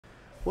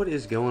What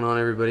is going on,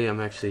 everybody? I'm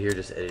actually here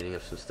just editing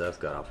up some stuff,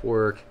 got off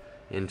work,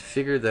 and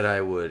figured that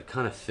I would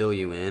kind of fill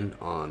you in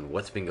on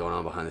what's been going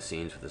on behind the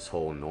scenes with this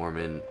whole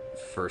Norman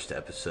first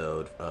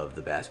episode of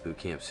the Bass Boot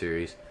Camp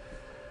series.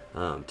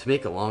 To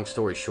make a long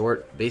story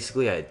short,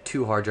 basically I had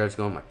two hard drives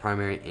going, my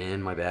primary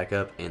and my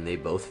backup, and they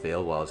both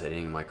failed while I was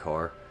editing my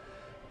car.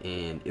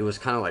 And it was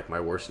kind of like my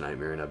worst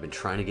nightmare, and I've been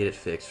trying to get it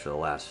fixed for the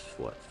last,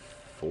 4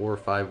 or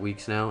 5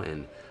 weeks now,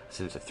 and I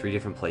sent it to 3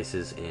 different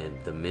places,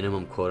 and the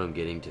minimum quote I'm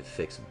getting to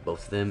fix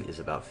both of them is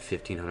about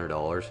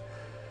 $1,500,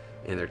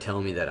 and they're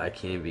telling me that I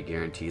can't even be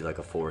guaranteed like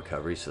a full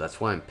recovery, so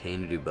that's why I'm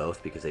paying to do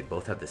both, because they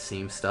both have the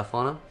same stuff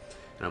on them,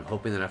 and I'm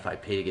hoping that if I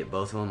pay to get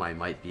both of them, I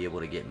might be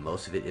able to get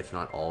most of it, if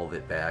not all of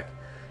it, back,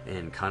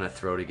 and kind of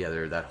throw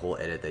together that whole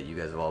edit that you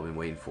guys have all been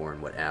waiting for,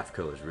 and what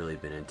AFTCO has really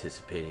been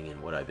anticipating, and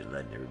what I've been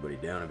letting everybody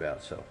down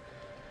about. So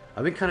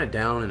I've been kind of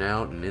down and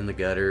out and in the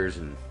gutters,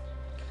 and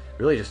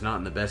really just not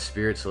in the best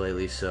spirits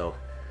lately. So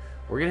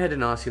we're gonna head to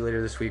Naci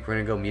later this week. We're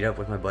gonna go meet up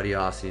with my buddy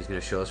Austin. He's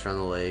gonna show us around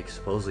the lake.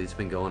 Supposedly it's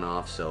been going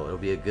off, so it'll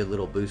be a good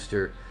little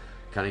booster,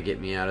 kind of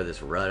get me out of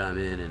this rut I'm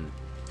in, and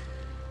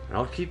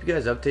I'll keep you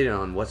guys updated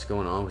on what's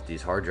going on with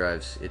these hard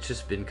drives. It's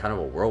just been kind of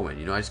a whirlwind,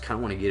 you know. I just kind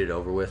of want to get it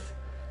over with,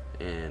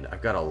 and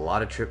I've got a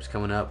lot of trips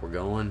coming up. We're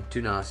going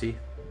to Naci,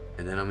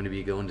 and then I'm going to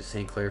be going to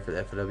St. Clair for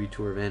the FOW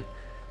tour event,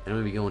 and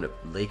I'm going to be going to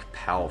Lake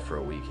Powell for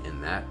a week,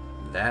 and that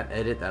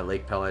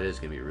Lake Powell edit is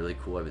going to be really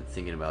cool. I've been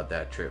thinking about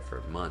that trip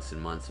for months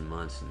and months and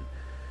months,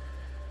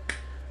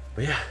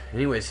 but yeah,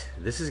 anyways,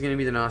 this is going to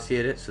be the Naci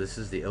edit, so this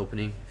is the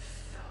opening.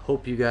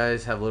 Hope you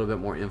guys have a little bit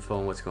more info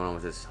on what's going on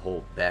with this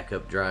whole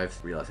backup drive.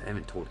 I realize I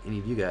haven't told any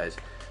of you guys,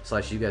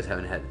 / you guys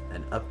haven't had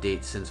an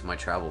update since my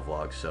travel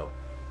vlog, so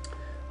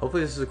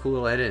hopefully this is a cool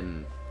little edit,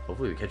 and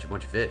hopefully we catch a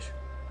bunch of fish.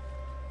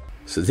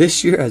 So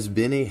this year has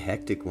been a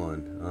hectic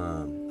one.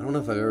 I don't know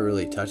if I've ever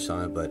really touched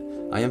on it, but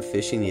I am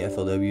fishing the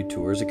FOW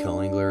tour as a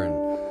co-angler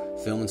and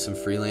filming some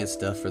freelance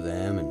stuff for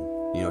them, and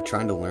you know,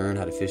 trying to learn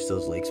how to fish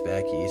those lakes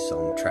back east. So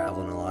I'm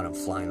traveling a lot, I'm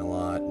flying a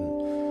lot,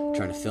 and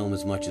trying to film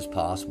as much as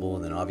possible.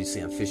 And then obviously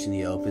I'm fishing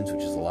the opens,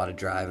 which is a lot of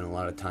driving, a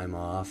lot of time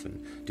off,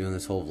 and doing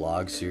this whole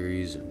vlog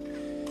series.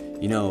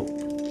 And you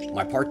know,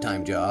 my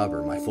part-time job,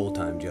 or my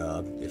full-time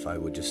job, if I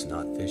would just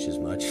not fish as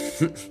much,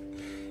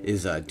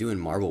 is doing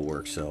marble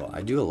work. So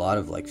I do a lot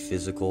of like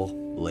physical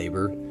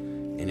labor,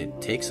 and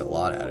it takes a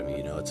lot out of me.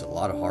 You know, it's a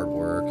lot of hard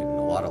work and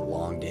a lot of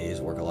long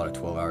days, work a lot of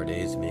 12-hour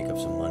days to make up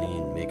some money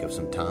and make up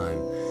some time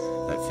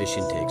that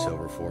fishing takes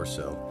over for.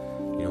 So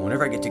you know,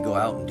 whenever I get to go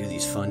out and do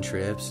these fun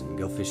trips and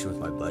go fishing with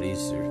my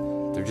buddies,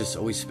 they're just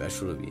always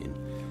special to me.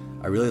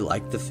 And I really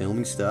like the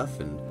filming stuff,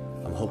 and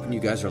I'm hoping you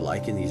guys are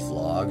liking these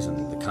vlogs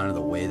and the kind of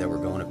the way that we're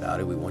going about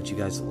it. We want you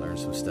guys to learn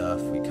some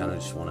stuff. We kind of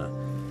just want to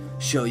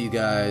show you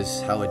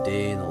guys how a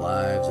day in the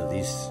lives of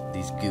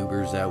these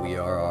goobers that we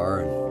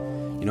are.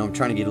 And you know, I'm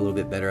trying to get a little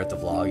bit better at the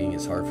vlogging.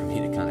 It's hard for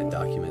me to kind of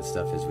document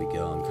stuff as we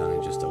go. I'm kind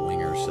of just a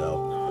winger,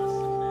 so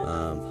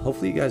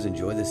hopefully you guys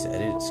enjoy this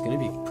edit. It's going to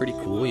be pretty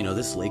cool. You know,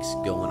 this lake's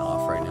going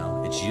off right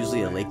now. It's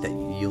usually a lake that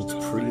yields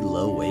pretty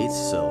low weights,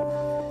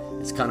 so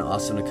it's kind of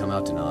awesome to come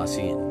out to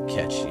Naci and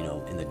catch, you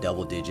know, in the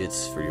double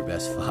digits for your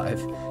best 5.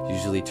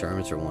 Usually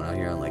tournaments are won out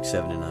here on like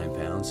 7 to 9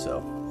 pounds, so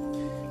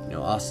you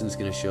know, Austin's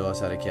going to show us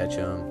how to catch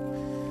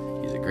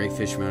them. He's a great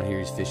fisherman out here.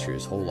 He's fished here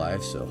his whole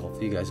life, so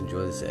hopefully you guys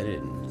enjoy this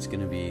edit, and it's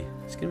going to be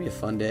a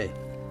fun day.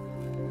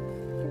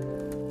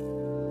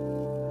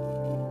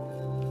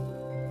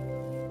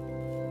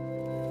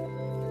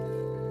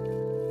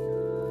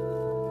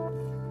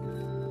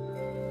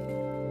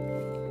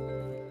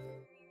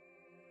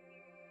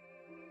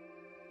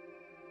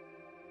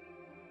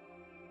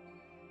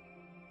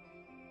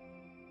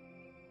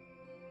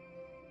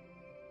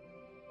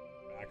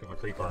 Back of a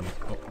cleat on.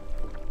 Oh.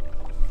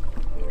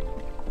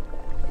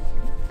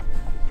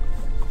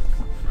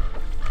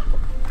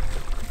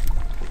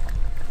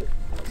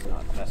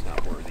 That's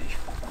not worthy.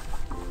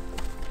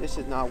 This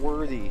is not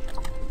worthy.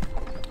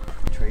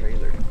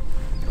 Trailer.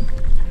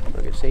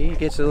 Look at, see, he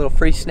gets a little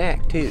free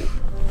snack too.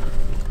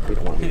 We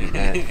don't want to eat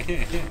that.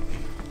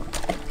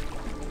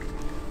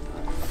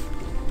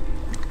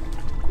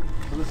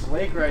 So this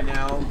lake right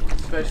now,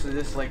 especially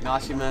this lake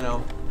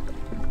Nacimiento,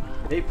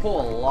 they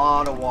pull a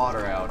lot of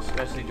water out,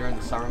 especially during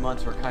the summer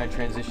months. We're kind of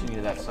transitioning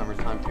to that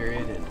summertime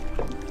period, and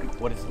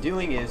what it's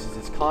doing is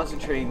it's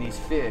concentrating these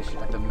fish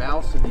at the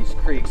mouths of these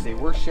creeks. They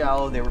were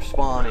shallow, they were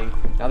spawning,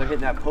 now they're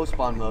hitting that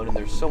post-spawn mode, and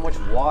there's so much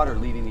water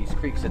leaving these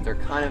creeks that they're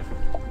kind of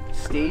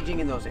staging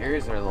in those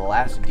areas that are the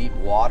last deep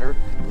water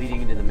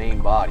leading into the main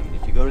body. And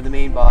if you go to the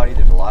main body,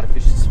 there's a lot of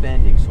fish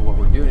suspending, so what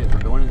we're doing is we're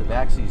going in the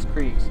backs of these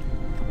creeks,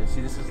 and see,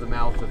 this is the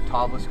mouth of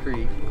Tobless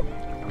Creek.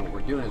 And what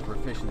we're doing is we're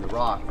fishing the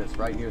rock that's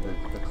right near the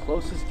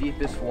closest,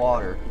 deepest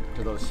water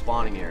to those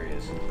spawning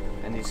areas.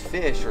 And these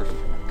fish are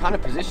kind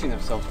of positioning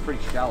themselves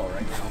pretty shallow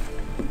right now.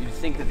 You'd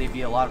think that they'd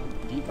be a lot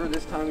deeper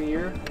this time of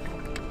year,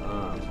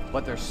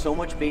 but there's so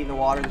much bait in the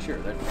water this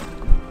year.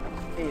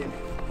 And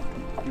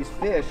these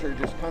fish are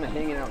just kind of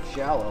hanging out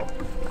shallow,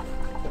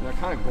 and they're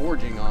kind of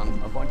gorging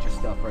on a bunch of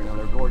stuff right now.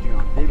 They're gorging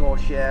on big old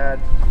shad,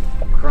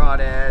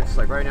 crawdads.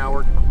 Like right now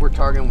we're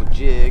targeting with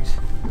jigs.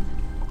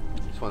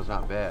 one's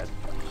not bad.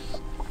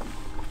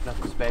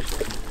 Nothing special.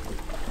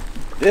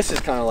 This is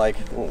kind of like,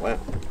 oh wow.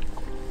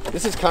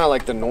 This is kind of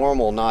like the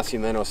normal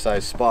Nacimiento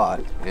size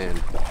spot.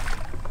 And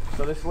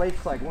so this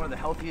lake's like one of the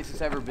healthiest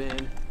it's ever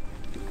been.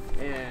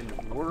 And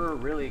we're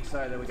really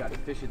excited that we got to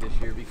fish it this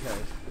year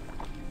because,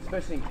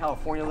 especially in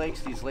California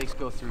lakes, these lakes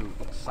go through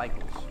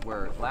cycles.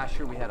 Where last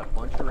year we had a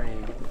bunch of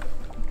rain,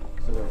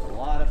 so there was a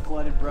lot of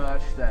flooded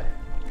brush that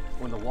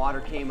when the water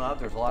came up,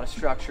 there was a lot of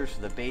structure,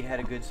 so the bait had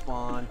a good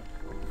spawn.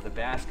 The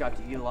bass got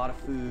to eat a lot of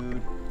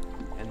food,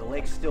 and the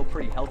lake's still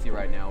pretty healthy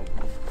right now,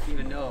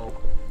 even though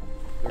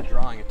they're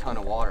drawing a ton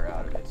of water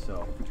out of it.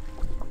 So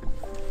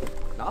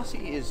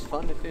Naci is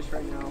fun to fish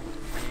right now,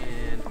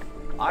 and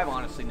I've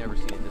honestly never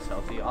seen it this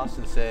healthy.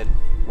 Austin said,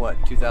 what,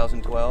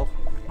 2012?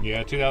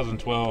 Yeah,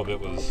 2012 it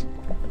was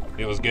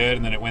good,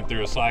 and then it went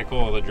through a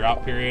cycle of the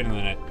drought period, and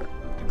then it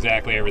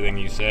exactly everything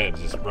you said,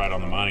 just right on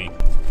the money.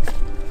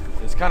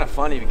 It's kind of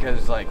funny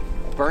because like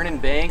Burning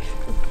Bank,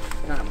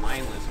 kind of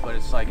mindless, but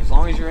it's like as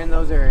long as you're in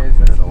those areas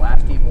that are the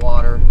last deep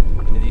water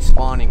into these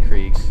spawning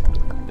creeks,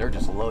 they're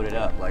just loaded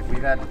up. Like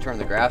we've had to turn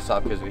the graphs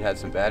off because we had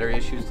some battery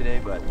issues today,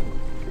 but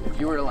if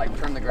you were to like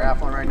turn the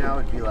graph on right now,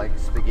 it'd be like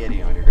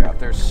spaghetti on your graph.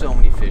 There's so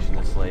many fish in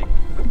this lake,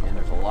 and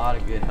there's a lot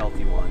of good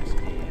healthy ones,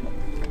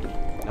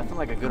 and nothing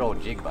like a good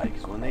old jig bite,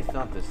 because when they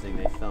thump this thing,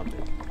 they thump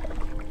it.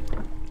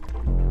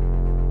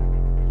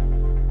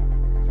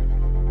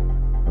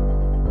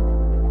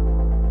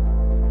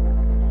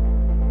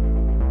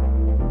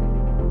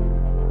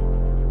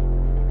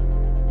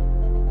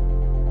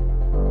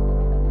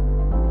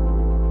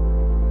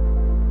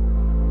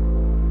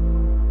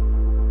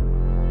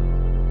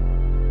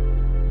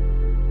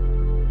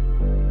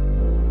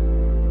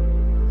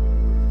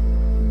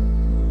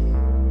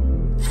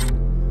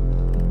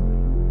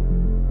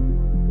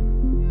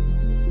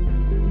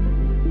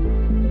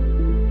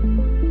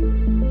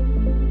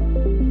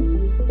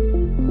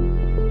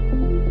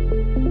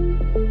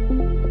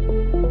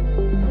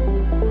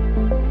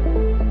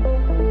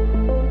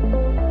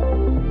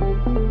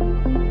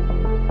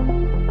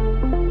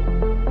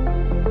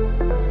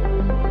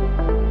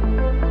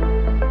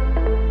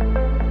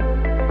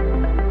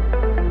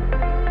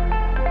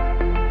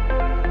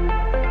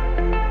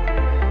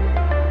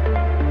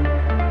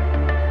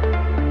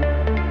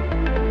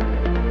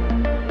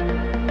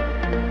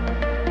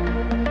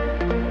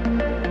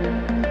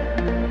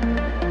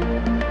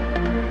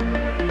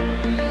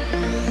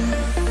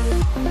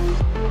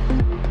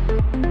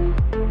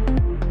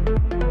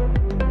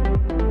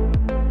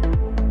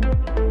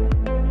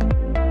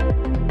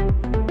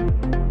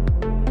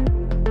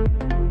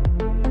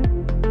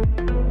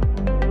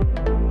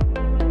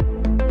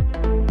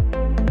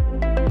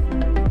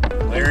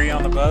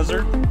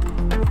 Buzzer.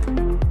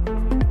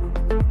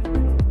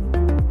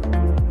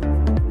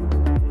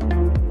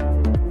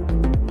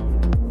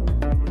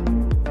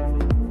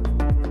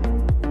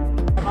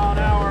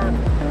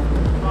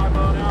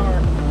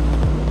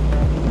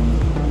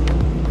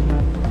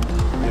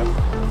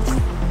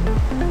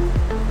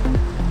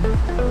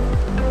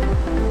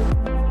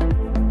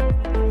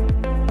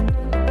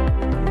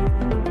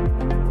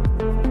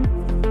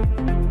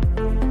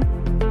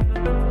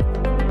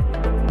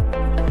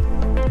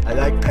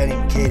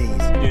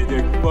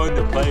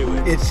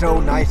 It's so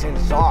nice and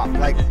soft,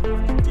 like,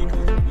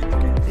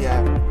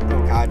 yeah,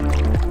 oh God.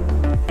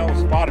 It was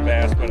spotted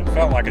bass, but it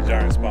felt like a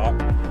giant spot.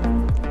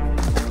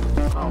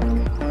 Oh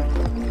my God.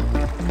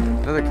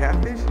 Another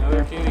catfish?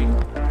 Another kitty.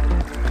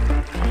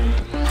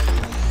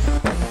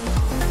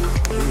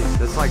 Jeez,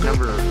 that's like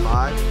number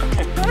 5.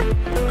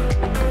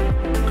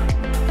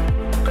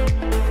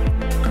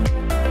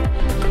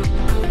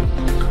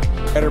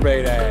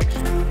 Chatterbait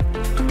action.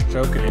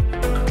 Choking it.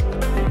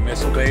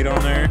 Missile bait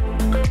on there.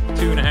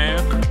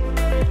 2.5.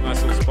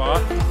 Nice little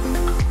spot.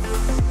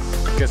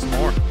 Get some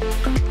more.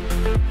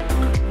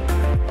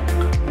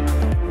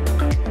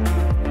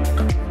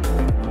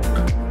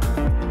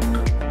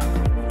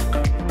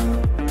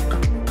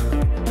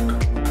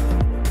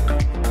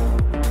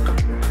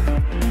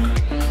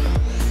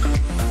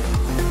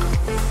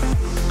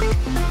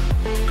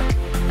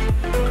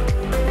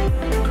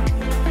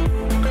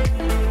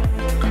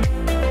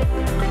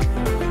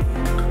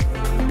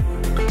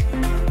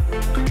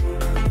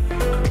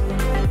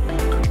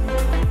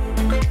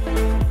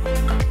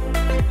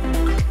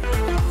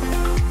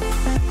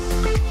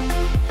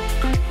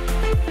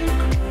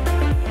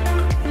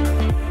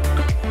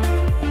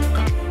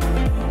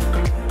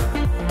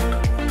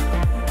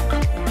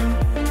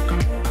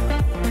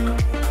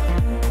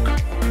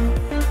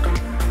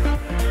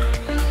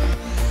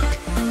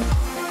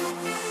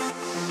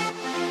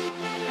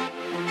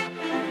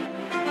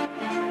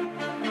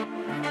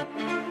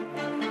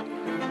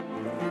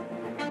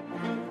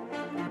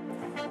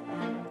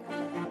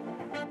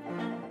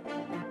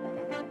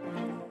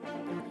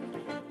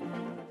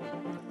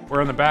 We're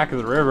in the back of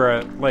the river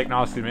at Lake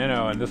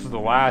Nacimiento, and this is the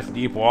last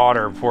deep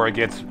water before it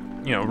gets,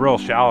 you know, real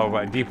shallow.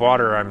 By deep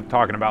water, I'm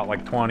talking about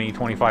like 20,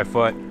 25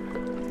 foot.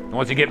 And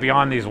once you get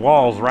beyond these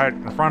walls right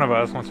in front of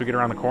us, once we get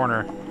around the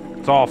corner,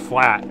 it's all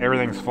flat.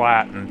 Everything's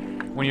flat,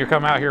 and when you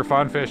come out here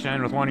fun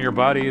fishing with one of your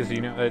buddies,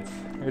 you know,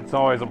 it's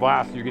always a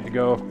blast. You get to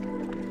go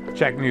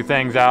check new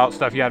things out,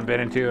 stuff you haven't been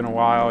into in a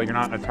while. You're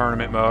not in a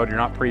tournament mode, you're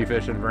not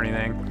pre-fishing for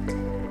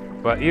anything.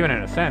 But even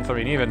in a sense, I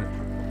mean, even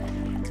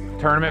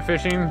tournament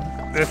fishing,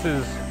 this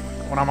is,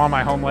 when I'm on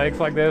my home lakes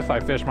like this, I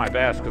fish my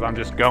best because I'm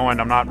just going.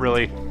 I'm not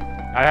really,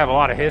 I have a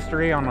lot of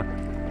history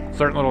on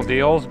certain little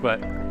deals,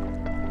 but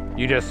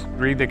you just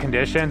read the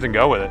conditions and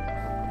go with it.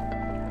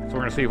 So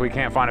we're gonna see if we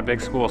can't find a big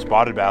school of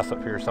spotted bass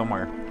up here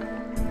somewhere.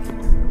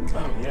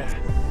 Oh yeah.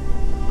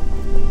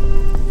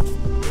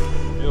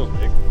 Feels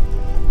big.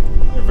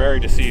 They're very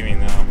deceiving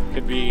though.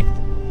 Could be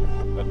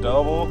a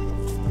double,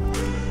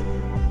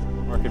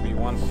 or it could be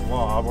one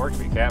slob, or it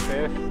could be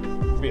catfish. It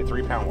could be a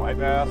 3-pound white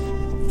bass.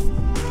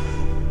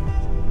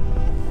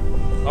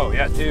 Oh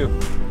yeah, 2.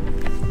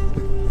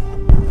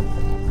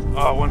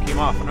 Oh, one came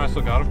off. I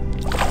still got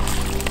him.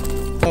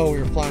 So we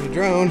were flying the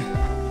drone,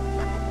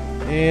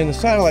 and the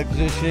satellite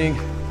positioning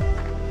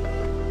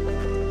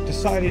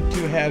decided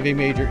to have a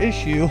major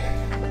issue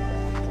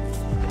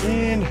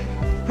and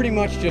pretty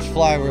much just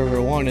fly wherever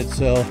it wanted.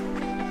 So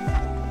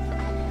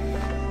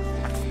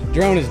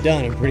drone is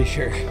done, I'm pretty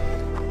sure.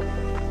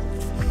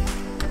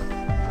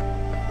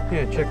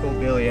 Yeah, check old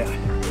Billy out.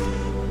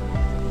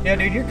 Yeah,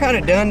 dude, you're kind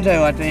of done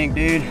though, I think,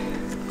 dude.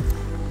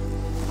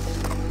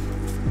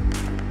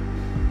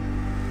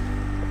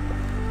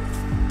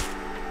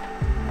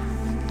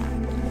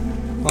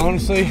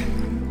 Honestly,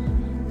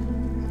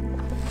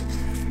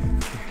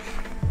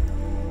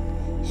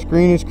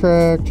 screen is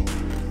cracked,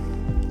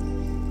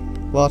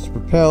 lost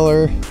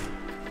propeller.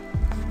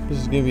 This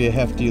is gonna be a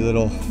hefty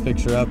little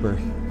fixer-upper.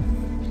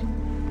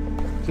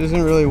 This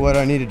isn't really what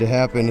I needed to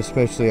happen,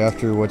 especially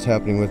after what's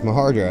happening with my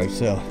hard drive.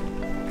 So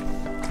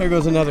there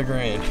goes another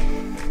grand.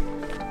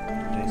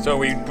 So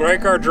we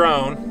break our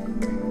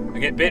drone, we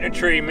get bit in a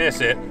tree,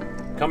 miss it,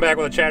 come back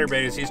with a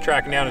chatterbait as he's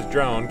tracking down his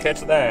drone, catch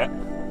that.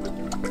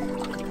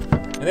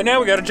 And then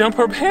now we gotta jump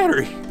our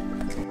battery.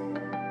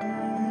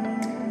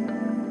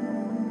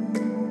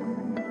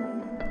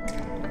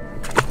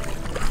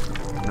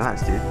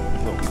 Nice, dude.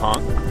 Little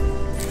punk.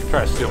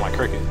 Try to steal my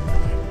cricket.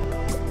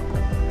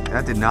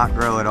 That did not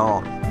grow at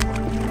all.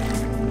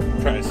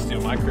 Try to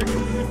steal my cricket.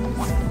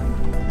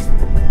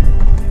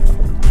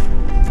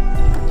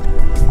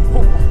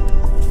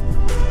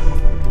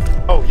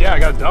 Oh yeah, I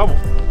got a double.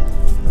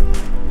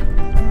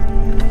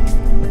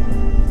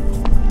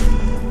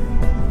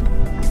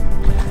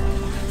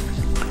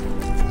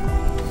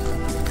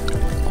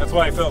 That's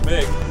why it felt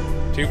big.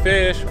 2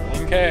 fish,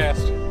 1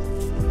 cast.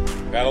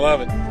 Gotta love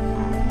it.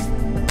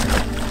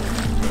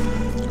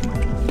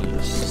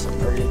 This is a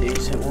pretty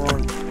decent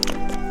one.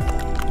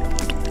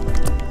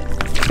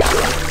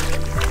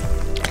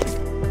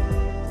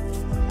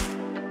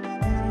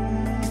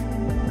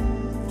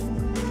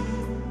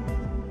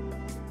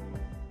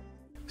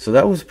 So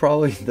that was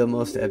probably the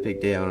most epic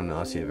day on a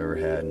Naci I've ever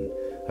had. And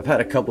I've had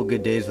a couple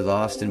good days with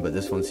Austin, but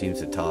this one seems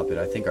to top it.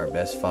 I think our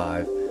best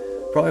 5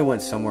 probably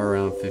went somewhere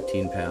around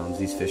 15 pounds.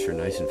 These fish are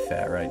nice and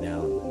fat right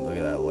now. Look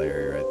at that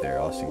Larry right there.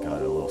 Austin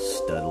caught a little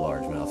stud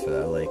largemouth for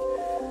that lake.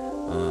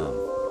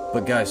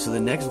 But guys, so the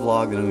next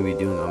vlog that I'm going to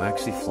be doing, I'm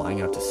actually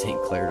flying out to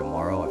St. Clair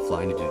tomorrow. I'm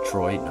flying to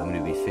Detroit, and I'm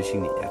going to be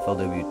fishing the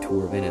FLW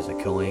tour event as a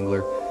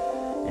co-angler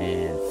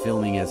and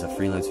filming as a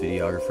freelance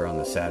videographer on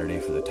the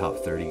Saturday for the top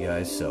 30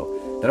 guys.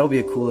 So that'll be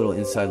a cool little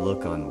inside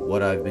look on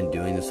what I've been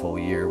doing this whole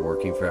year,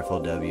 working for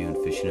FLW and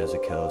fishing as a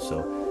co.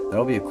 So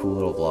that'll be a cool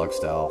little vlog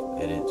style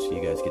edit, so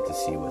you guys get to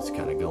see what's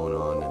kind of going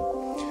on.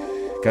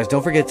 And guys,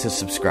 don't forget to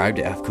subscribe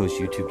to AFTCO'S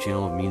YouTube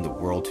channel. It means the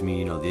world to me.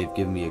 You know, they've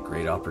given me a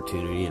great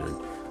opportunity, and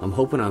I'm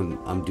hoping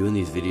I'm doing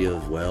these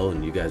videos well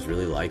and you guys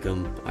really like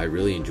them. I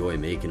really enjoy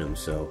making them,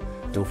 so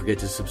don't forget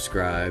to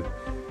subscribe.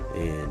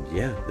 And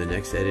yeah, the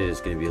next edit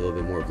is going to be a little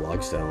bit more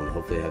vlog style, and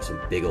hopefully I have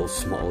some big old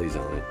smallies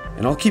on it.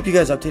 And I'll keep you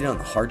guys updated on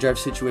the hard drive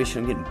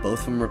situation. I'm getting both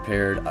of them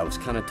repaired. I was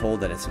kind of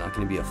told that it's not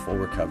going to be a full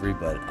recovery,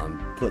 but I'm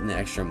putting the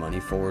extra money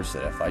forward so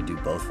that if I do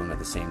both of them at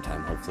the same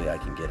time, hopefully I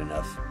can get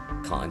enough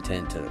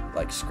content to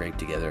like scrape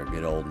together a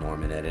good old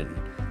Norman edit. And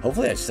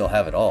hopefully I still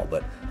have it all,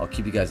 but I'll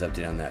keep you guys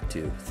updated on that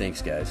too.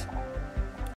 Thanks, guys.